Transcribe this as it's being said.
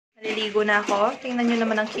naligo na ako. Tingnan nyo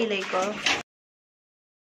naman ang kilay ko.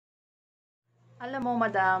 Alam mo,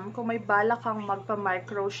 madam, kung may bala kang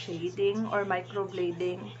magpa-microshading or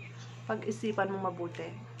microblading, pag-isipan mo mabuti.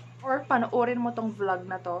 Or panoorin mo tong vlog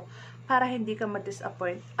na to para hindi ka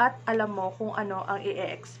ma-disappoint at alam mo kung ano ang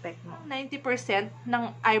i-expect mo. 90% ng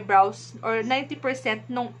eyebrows or 90%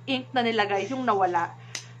 ng ink na nilagay yung nawala.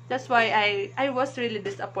 That's why I was really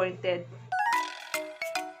disappointed.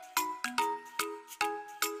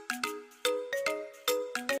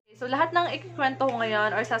 So, lahat ng ikikwento ko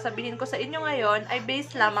ngayon or sasabihin ko sa inyo ngayon ay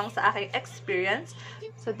based lamang sa aking experience.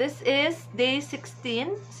 So, this is day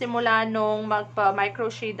 16. Simula nung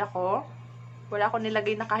magpa-microshade ako. Wala akong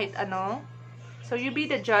nilagay na kahit ano. So, you be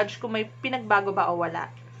the judge kung may pinagbago ba o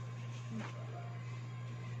wala.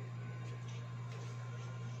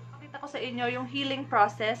 Pakita ko sa inyo yung healing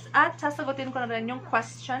process at sasagutin ko na rin yung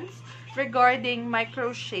questions regarding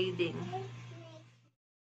microshading.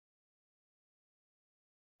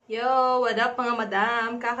 Yo! What up mga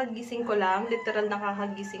madam? Kakagising ko lang. Literal na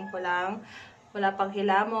kakagising ko lang. Wala pang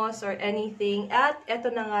hilamos or anything. At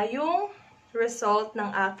eto na nga yung result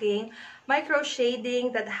ng aking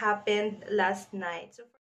microshading that happened last night. So,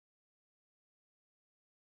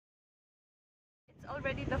 it's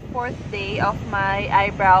already the 4th day of my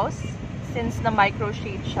eyebrows since na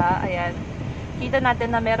microshade siya. Ayan. Kita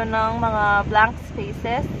natin na meron ng mga blank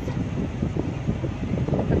spaces.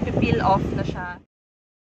 Nagpipeel off na siya.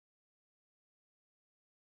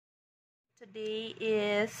 Today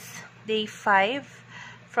is day 5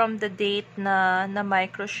 from the date na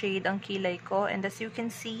microshade ang kilay ko. And as you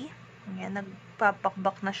can see, ayan,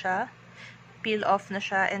 nagpapakbak na siya. Peel off na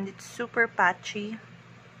siya. And it's super patchy.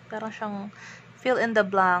 Parang siyang fill in the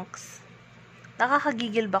blanks.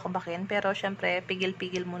 Nakakagigil bakbakin. Pero syempre,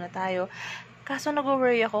 pigil-pigil muna tayo. Kaso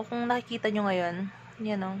nag-worry ako kung nakikita nyo ngayon.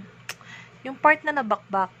 Yan o. Yung part na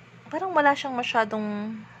nabakbak, parang wala siyang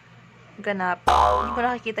masyadong ganap. Hindi ko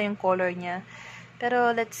nakikita yung color niya.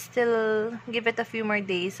 Pero let's still give it a few more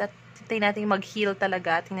days at tingnan natin mag-heal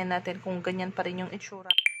talaga. Tingnan natin kung ganyan pa rin yung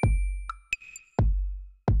itsura.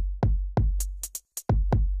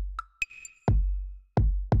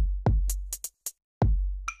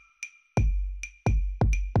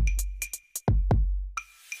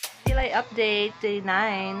 Kilay update, day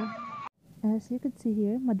 9. As you can see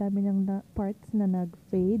here, madami ng parts na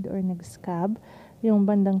nag-fade or nag-scab. Yung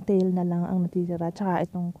bandang tail na lang ang natitira, tsaka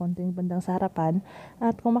itong konting bandang sa harapan.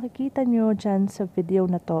 At kung makikita nyo dyan sa video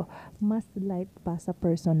na to, mas light pa sa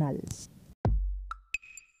personal.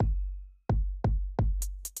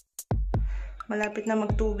 Malapit na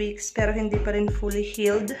mag 2 weeks pero hindi pa rin fully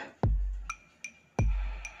healed.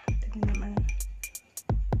 Tignan naman.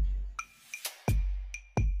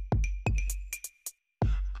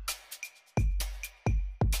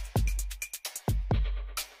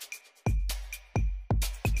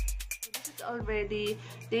 Already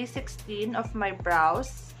day 16 of my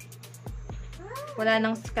brows. Wala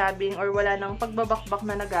nang scabbing or wala nang pagbabakbak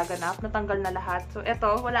na nagaganap. Natanggal na lahat. So,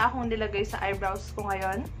 eto, wala akong nilagay sa eyebrows ko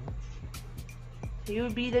ngayon.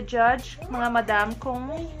 You be the judge, mga madam, kung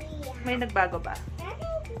may nagbago ba.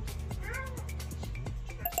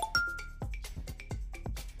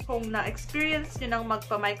 Kung na-experience nyo nang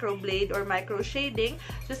magpa-microblade or microshading,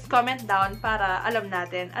 just comment down para alam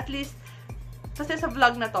natin. At least, kasi sa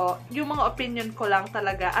vlog na to, yung mga opinion ko lang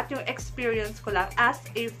talaga at yung experience ko lang as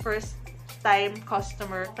a first-time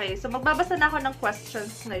customer. Okay, so magbabasa na ako ng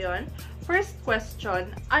questions ngayon. First question,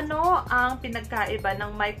 ano ang pinagkaiba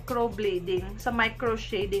ng microblading sa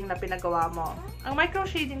microshading na pinagawa mo? Ang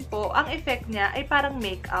microshading po, ang effect niya ay parang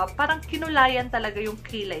makeup, parang kinulayan talaga yung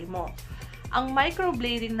kilay mo. Ang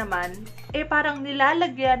microblading naman, parang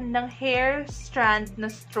nilalagyan ng hair strand na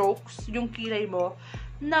strokes yung kilay mo,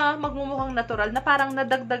 na magmumukhang natural, na parang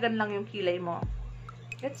nadagdagan lang yung kilay mo.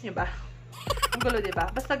 Gets nyo ba? Ang gulo,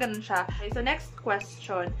 diba? Basta ganun siya. Okay, so next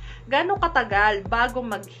question. Gano'ng katagal bago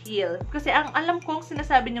mag-heal? Kasi ang alam kong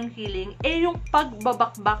sinasabi niyong healing, yung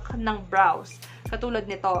pagbabakbak ng brows. Katulad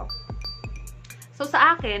nito. So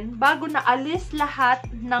sa akin, bago na alis lahat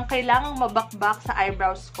ng kailangang mabakbak sa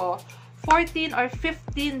eyebrows ko, 14 or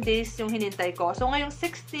 15 days yung hinintay ko. So ngayong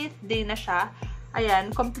 16th day na siya,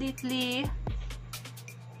 ayan, completely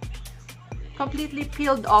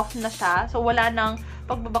peeled off na siya. So, wala nang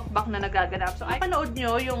pagbabakbak na nagaganap. So, ay panood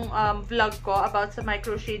nyo yung vlog ko about sa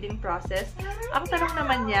microshading process. Ang tanong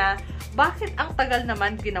naman niya, bakit ang tagal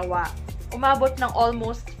naman ginawa? Umabot ng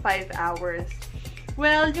almost 5 hours.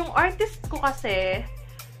 Well, yung artist ko kasi,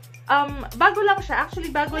 bago lang siya.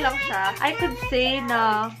 Actually, bago lang siya. I could say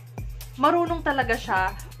na marunong talaga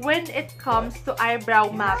siya when it comes to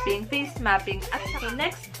eyebrow mapping, face mapping. At the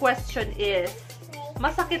next question is,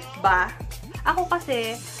 masakit ba? Ako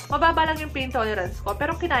kasi, mababa lang yung pain tolerance ko,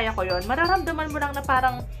 pero kinaya ko yon. Mararamdaman mo lang na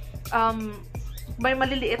parang may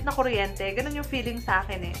maliliit na kuryente. Ganun yung feeling sa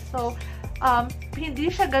akin eh. So, hindi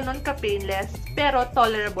siya ganun ka-painless, pero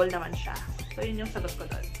tolerable naman siya. So, yun yung sagot ko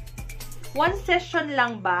doon. 1 session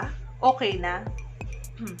lang ba? Okay na?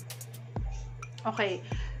 Okay.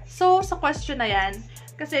 So, sa question na yan,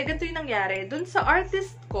 kasi ganito yung nangyari. Dun sa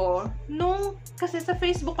artist ko, kasi sa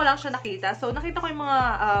Facebook ko lang siya nakita. So, nakita ko yung mga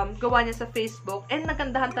gawa niya sa Facebook. And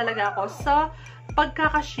nagandahan talaga ako sa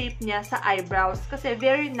pagkaka-shape niya sa eyebrows. Kasi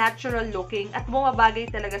very natural looking at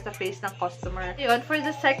bumabagay talaga sa face ng customer. Yun, for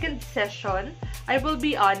the second session, I will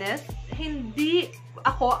be honest, hindi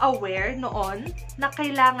ako aware noon na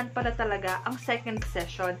kailangan pala talaga ang second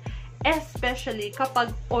session. Especially kapag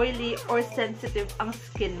oily or sensitive ang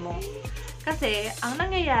skin mo. Kasi, ang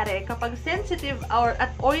nangyayari, kapag sensitive at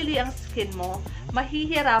oily ang skin mo,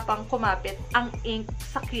 mahihirapang kumapit ang ink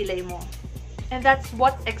sa kilay mo. And that's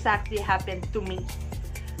what exactly happened to me.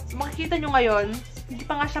 So, makikita nyo ngayon, hindi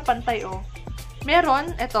pa nga siya pantay, oh.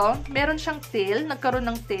 Meron siyang tail, nagkaroon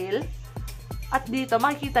ng tail. At dito,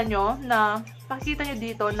 makikita nyo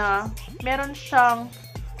dito na meron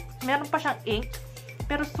pa siyang ink,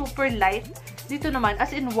 pero super light. Dito naman, as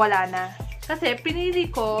in wala na. Kasi,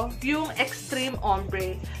 pinili ko yung extreme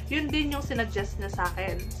ombre. Yun din yung sinuggest na sa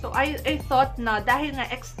akin. So, I thought na dahil nga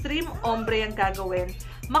extreme ombre yung gagawin,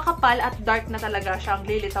 makapal at dark na talaga siyang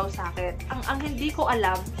lilitaw sa akin. Ang hindi ko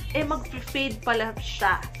alam, mag-fade pala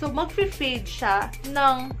siya. So, mag-fade siya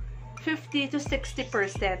ng 50 to 60%.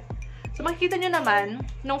 So, makikita nyo naman,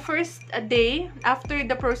 nung first day after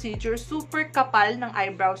the procedure, super kapal ng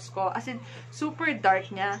eyebrows ko. As in, super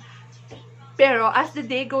dark niya. Pero, as the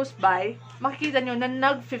day goes by, makikita nyo na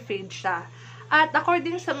nag-fade siya. At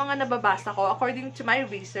according sa mga nababasa ko, according to my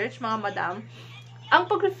research, mga madam, ang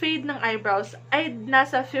pag-fade ng eyebrows ay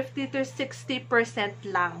nasa 50 to 60%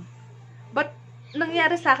 lang. But,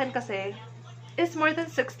 nangyari sa akin kasi, is more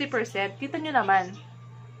than 60%. Kita nyo naman.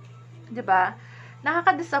 Diba?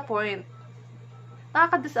 Nakaka-disappoint.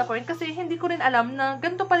 Nakaka-disappoint kasi hindi ko rin alam na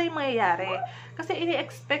ganito pala yung mangyayari. Kasi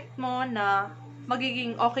ini-expect mo na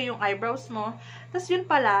magiging okay yung eyebrows mo. Tapos yun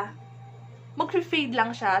pala, mag-fade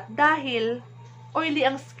lang siya dahil oily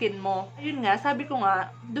ang skin mo. Ayun nga, sabi ko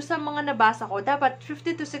nga, doon sa mga nabasa ko, dapat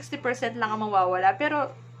 50 to 60% lang ang mawawala.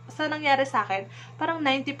 Pero sa nangyari sa akin, parang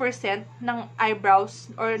 90% ng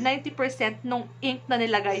eyebrows or 90% nung ink na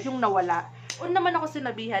nilagay yung nawala. Un naman ako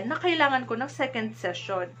sinabihan na kailangan ko ng second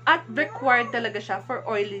session at required talaga siya for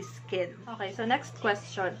oily skin. Okay, so next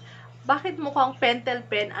question. Bakit mukhang pentel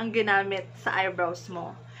pen ang ginamit sa eyebrows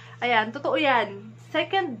mo? Ayan, totoo yan.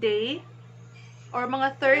 Second day or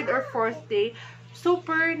mga third or fourth day,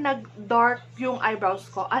 super nag-dark yung eyebrows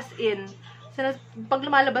ko. As in, pag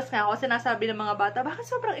lumalabas nga ako, sinasabi ng mga bata, bakit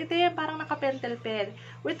sobrang itim? Parang naka-pentel pen.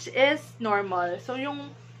 Which is normal. So,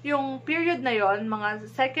 yung period na yon, mga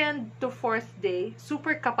second to fourth day,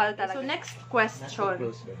 super kapal talaga. So, next question.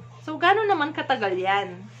 So, gano'n naman katagal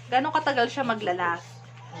yan? Gano'n katagal siya maglalast?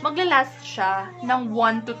 Maglalast siya ng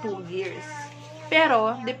 1 to 2 years.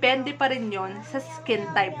 Pero, depende pa rin yon sa skin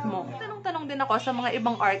type mo. Tanong-tanong din ako sa mga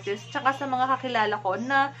ibang artists, tsaka sa mga kakilala ko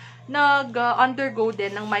na nag-undergo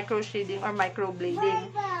din ng microshading or microblading.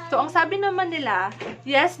 So, ang sabi naman nila,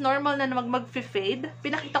 yes, normal na mag-fade.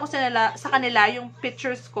 Pinakita ko sa kanila yung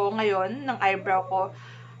pictures ko ngayon ng eyebrow ko.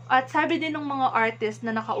 At sabi din ng mga artist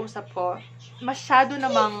na nakausap ko, masyado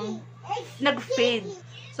namang nag-fade.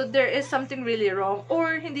 So, there is something really wrong.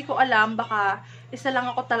 Or, hindi ko alam, baka isa lang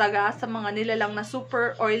ako talaga sa mga nilalang na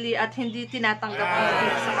super oily at hindi tinatanggap ang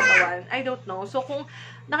heat sa katawan. I don't know. So, kung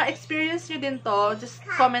naka-experience nyo din to, just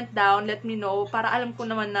comment down, let me know, para alam ko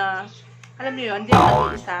naman na, alam nyo yun, hindi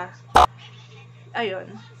ako isa. Ayun.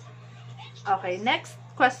 Okay, next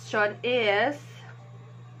question is,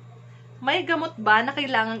 may gamot ba na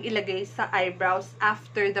kailangang ilagay sa eyebrows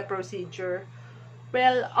after the procedure?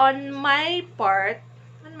 Well, on my part,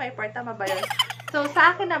 tama ba yun? So,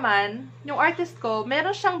 sa akin naman, yung artist ko,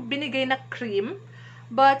 meron siyang binigay na cream,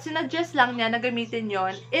 but sinuggest lang niya na gamitin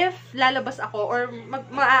yon if lalabas ako or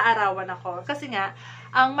maaarawan ako. Kasi nga,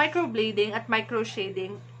 ang microblading at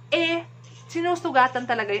microshading, sinusugatan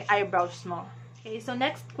talaga yung eyebrows mo. Okay, so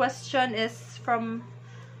next question is from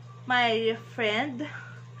my friend.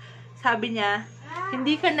 Sabi niya,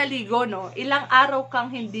 hindi ka naligo, no? Ilang araw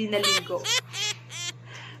kang hindi naligo.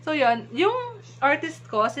 So, yun. Yung artist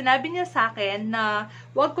ko, sinabi niya sa akin na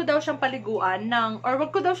wag ko daw siyang paliguan or wag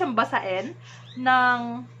ko daw siyang basain ng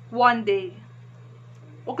 1 day.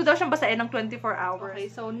 Wag ko daw siyang basain ng 24 hours. Okay,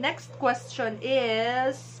 so next question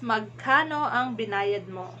is, magkano ang binayad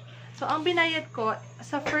mo? So, ang binayad ko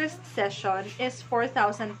sa first session is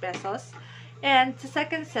 4,000 pesos. And sa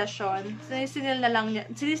second session, sinisingil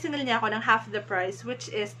niya ako ng half the price, which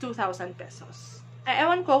is 2,000 pesos.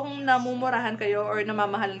 Ewan ko kung namumurahan kayo or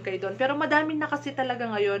namamahalan kayo doon. Pero madami na kasi talaga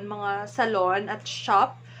ngayon mga salon at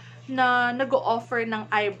shop na nag-o-offer ng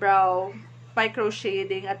eyebrow,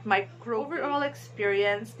 microshading at overall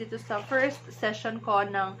experience dito sa first session ko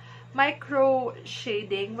ng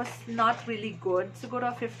microshading was not really good. Siguro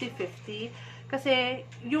 50-50. Kasi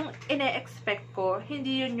yung ine-expect ko,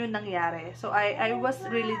 hindi yun yung nangyari. So, I was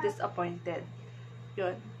really disappointed.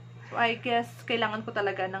 Yun. So, I guess, kailangan ko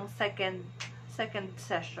talaga ng second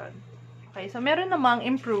session. Okay, so meron namang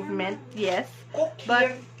improvement, yes.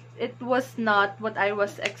 But, it was not what I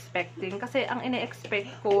was expecting. Kasi, ang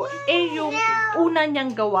ine-expect ko, yung una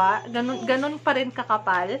niyang gawa, ganun pa rin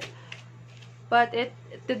kakapal. But, it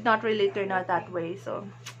did not really turn out that way. So,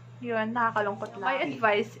 yun, nakakalungkot lang. My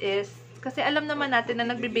advice is, kasi alam naman natin na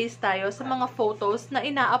nagbe-base tayo sa mga photos na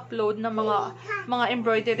ina-upload ng mga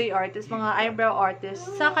embroidery artists, mga eyebrow artists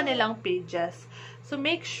sa kanilang pages. So,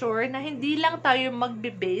 make sure na hindi lang tayo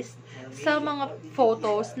magbe-base sa mga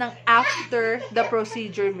photos ng after the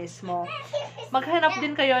procedure mismo. Maghanap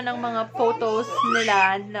din kayo ng mga photos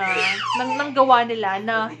nila ng gawa nila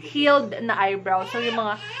na healed na eyebrow. So, yung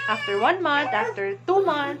mga after 1 month, after 2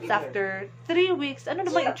 months, after 3 weeks, ano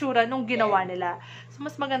na ba yung itsura nung ginawa nila? So,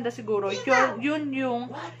 mas maganda siguro. Yun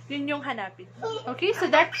yung hanapin. Okay, so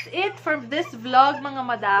that's it for this vlog, mga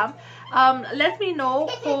madam. Let me know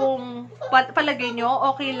kung palagay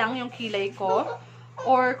nyo okay lang yung kilay ko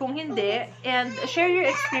or kung hindi, and share your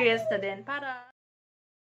experience na din para